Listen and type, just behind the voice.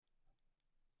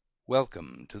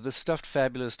Welcome to the Stuffed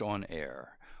Fabulist on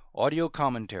Air, audio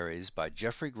commentaries by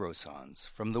Jeffrey Grossans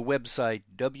from the website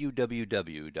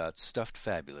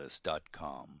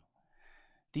www.stuffedfabulist.com.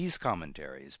 These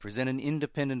commentaries present an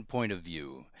independent point of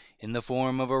view in the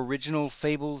form of original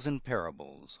fables and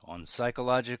parables on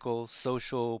psychological,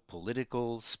 social,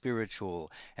 political,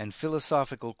 spiritual, and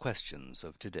philosophical questions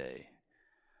of today.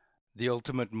 The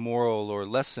ultimate moral or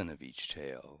lesson of each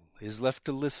tale is left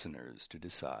to listeners to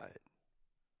decide.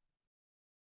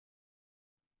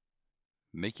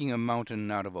 Making a mountain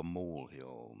out of a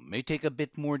molehill may take a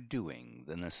bit more doing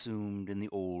than assumed in the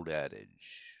old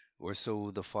adage, or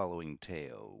so the following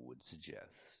tale would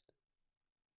suggest.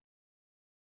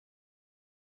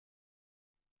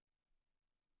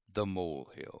 The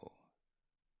Molehill.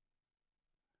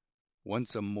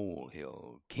 Once a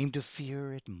molehill came to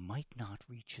fear it might not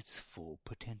reach its full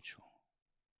potential.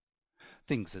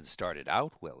 Things had started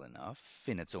out well enough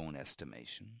in its own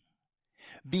estimation.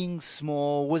 Being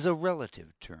small was a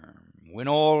relative term, when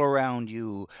all around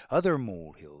you other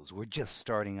molehills were just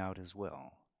starting out as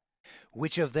well.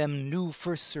 Which of them knew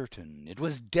for certain it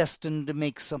was destined to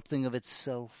make something of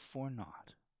itself or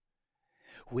not?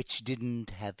 Which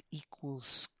didn't have equal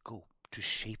scope to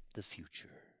shape the future?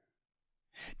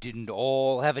 Didn't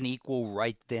all have an equal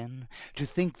right, then, to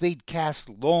think they'd cast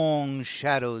long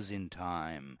shadows in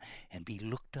time and be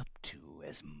looked up to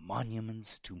as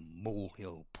monuments to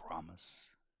molehill promise?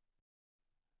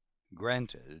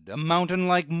 Granted, a mountain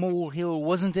like Molehill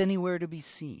wasn't anywhere to be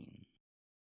seen.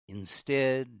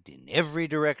 Instead, in every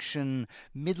direction,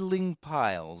 middling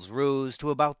piles rose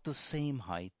to about the same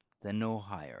height and no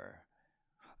higher.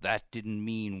 That didn't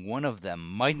mean one of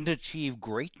them mightn't achieve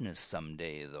greatness some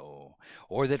day, though,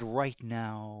 or that right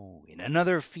now, in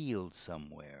another field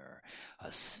somewhere,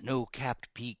 a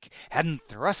snow-capped peak hadn't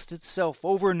thrust itself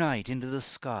overnight into the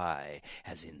sky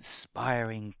as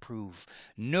inspiring proof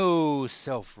no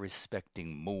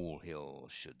self-respecting molehill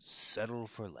should settle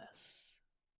for less.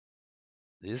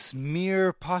 This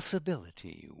mere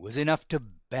possibility was enough to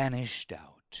banish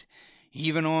doubt,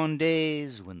 even on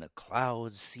days when the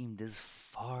clouds seemed as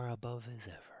far above as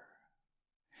ever.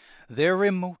 Their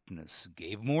remoteness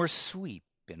gave more sweep,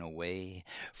 in a way,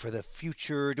 for the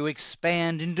future to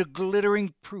expand into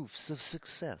glittering proofs of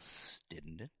success,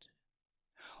 didn't it?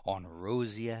 On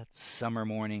roseate summer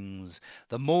mornings,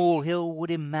 the molehill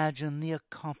would imagine the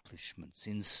accomplishments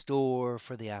in store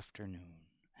for the afternoon,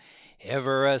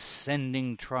 ever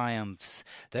ascending triumphs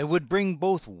that would bring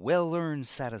both well-earned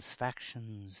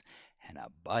satisfactions and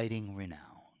abiding renown.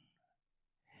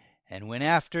 And when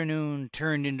afternoon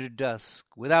turned into dusk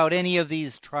without any of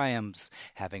these triumphs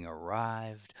having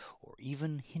arrived or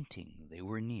even hinting they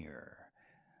were near,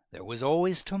 there was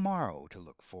always tomorrow to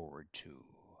look forward to,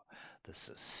 the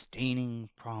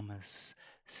sustaining promise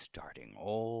starting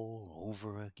all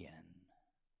over again.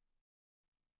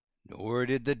 Nor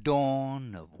did the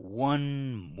dawn of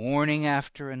one morning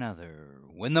after another,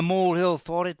 when the molehill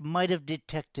thought it might have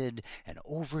detected an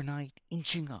overnight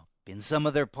inching up in some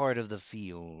other part of the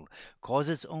field, cause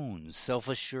its own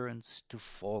self-assurance to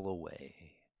fall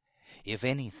away. If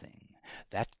anything,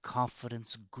 that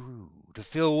confidence grew to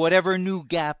fill whatever new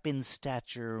gap in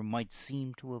stature might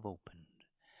seem to have opened.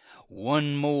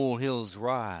 One molehill's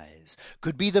rise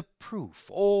could be the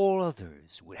proof all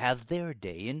others would have their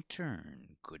day in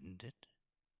turn, couldn't it?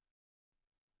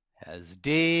 As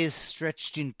days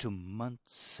stretched into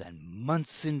months and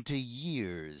months into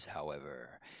years,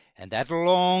 however, and that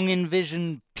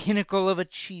long-envisioned pinnacle of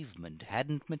achievement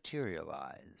hadn't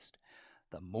materialized,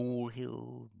 the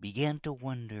molehill began to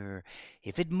wonder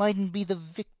if it mightn't be the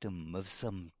victim of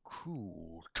some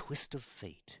cruel twist of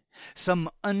fate, some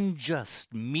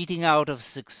unjust meting out of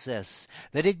success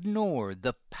that ignored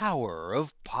the power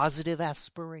of positive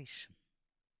aspiration.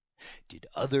 Did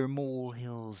other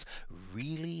molehills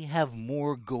really have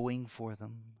more going for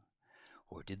them?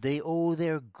 Or did they owe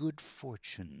their good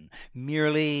fortune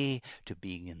merely to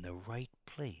being in the right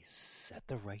place at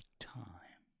the right time?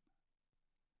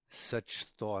 Such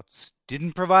thoughts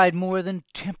didn't provide more than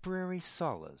temporary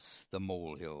solace, the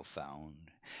molehill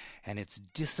found, and its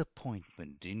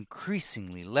disappointment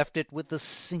increasingly left it with the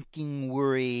sinking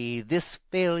worry this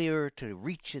failure to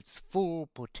reach its full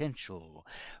potential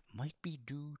might be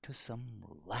due to some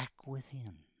lack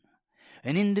within,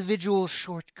 an individual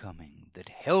shortcoming that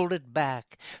held it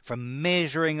back from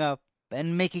measuring up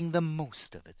and making the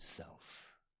most of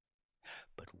itself.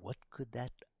 But what could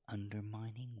that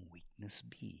undermining weakness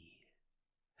be?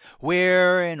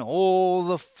 Where in all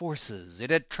the forces it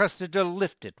had trusted to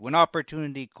lift it when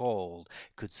opportunity called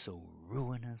could so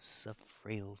ruinous a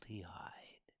frailty hide?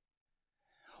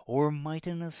 Or might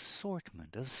an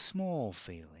assortment of small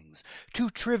failings, too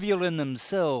trivial in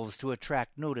themselves to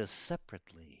attract notice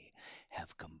separately,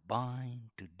 have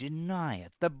combined to deny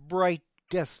it the bright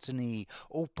destiny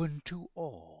open to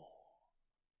all?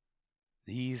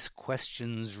 These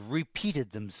questions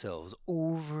repeated themselves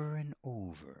over and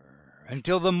over,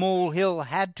 until the Molehill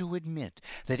had to admit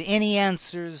that any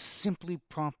answers simply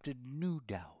prompted new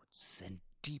doubts and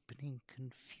deepening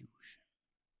confusion.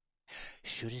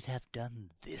 Should it have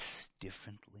done this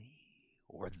differently,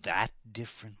 or that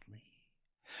differently?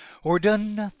 Or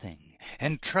done nothing,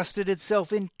 and trusted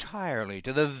itself entirely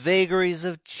to the vagaries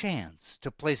of chance to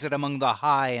place it among the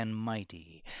high and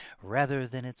mighty, rather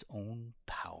than its own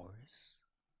powers?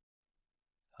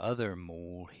 Other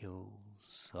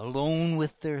molehills, alone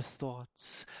with their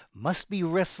thoughts, must be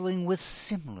wrestling with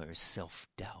similar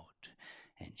self-doubt,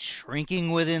 and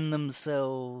shrinking within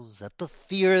themselves at the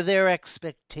fear their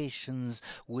expectations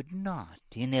would not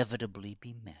inevitably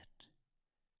be met.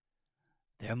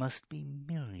 There must be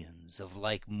millions of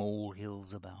like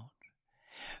molehills about,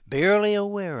 barely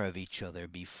aware of each other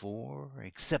before,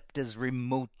 except as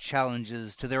remote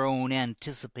challenges to their own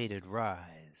anticipated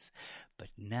rise, but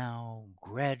now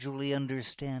gradually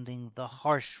understanding the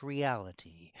harsh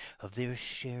reality of their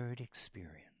shared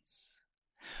experience,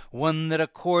 one that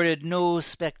accorded no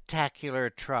spectacular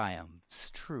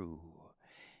triumphs, true,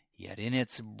 yet in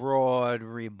its broad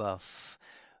rebuff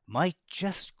might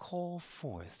just call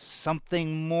forth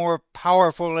something more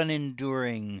powerful and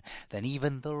enduring than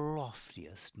even the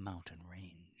loftiest mountain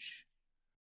range.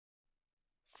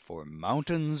 For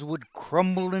mountains would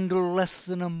crumble into less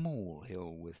than a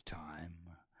molehill with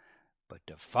time, but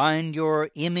to find your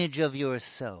image of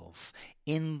yourself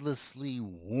endlessly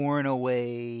worn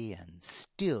away and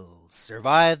still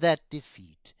survive that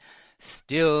defeat,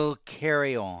 still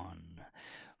carry on,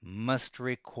 must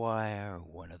require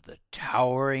one of the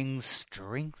towering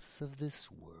strengths of this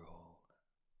world.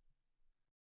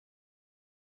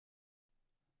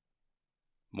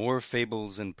 More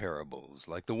fables and parables,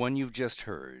 like the one you've just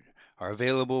heard, are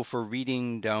available for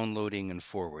reading, downloading, and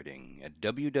forwarding at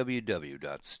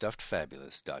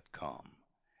www.stuffedfabulous.com.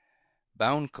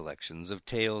 Bound collections of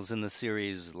tales in the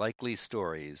series Likely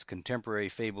Stories, Contemporary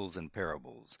Fables and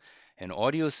Parables, and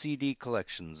audio CD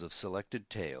collections of selected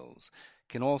tales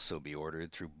can also be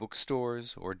ordered through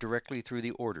bookstores or directly through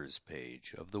the orders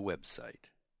page of the website.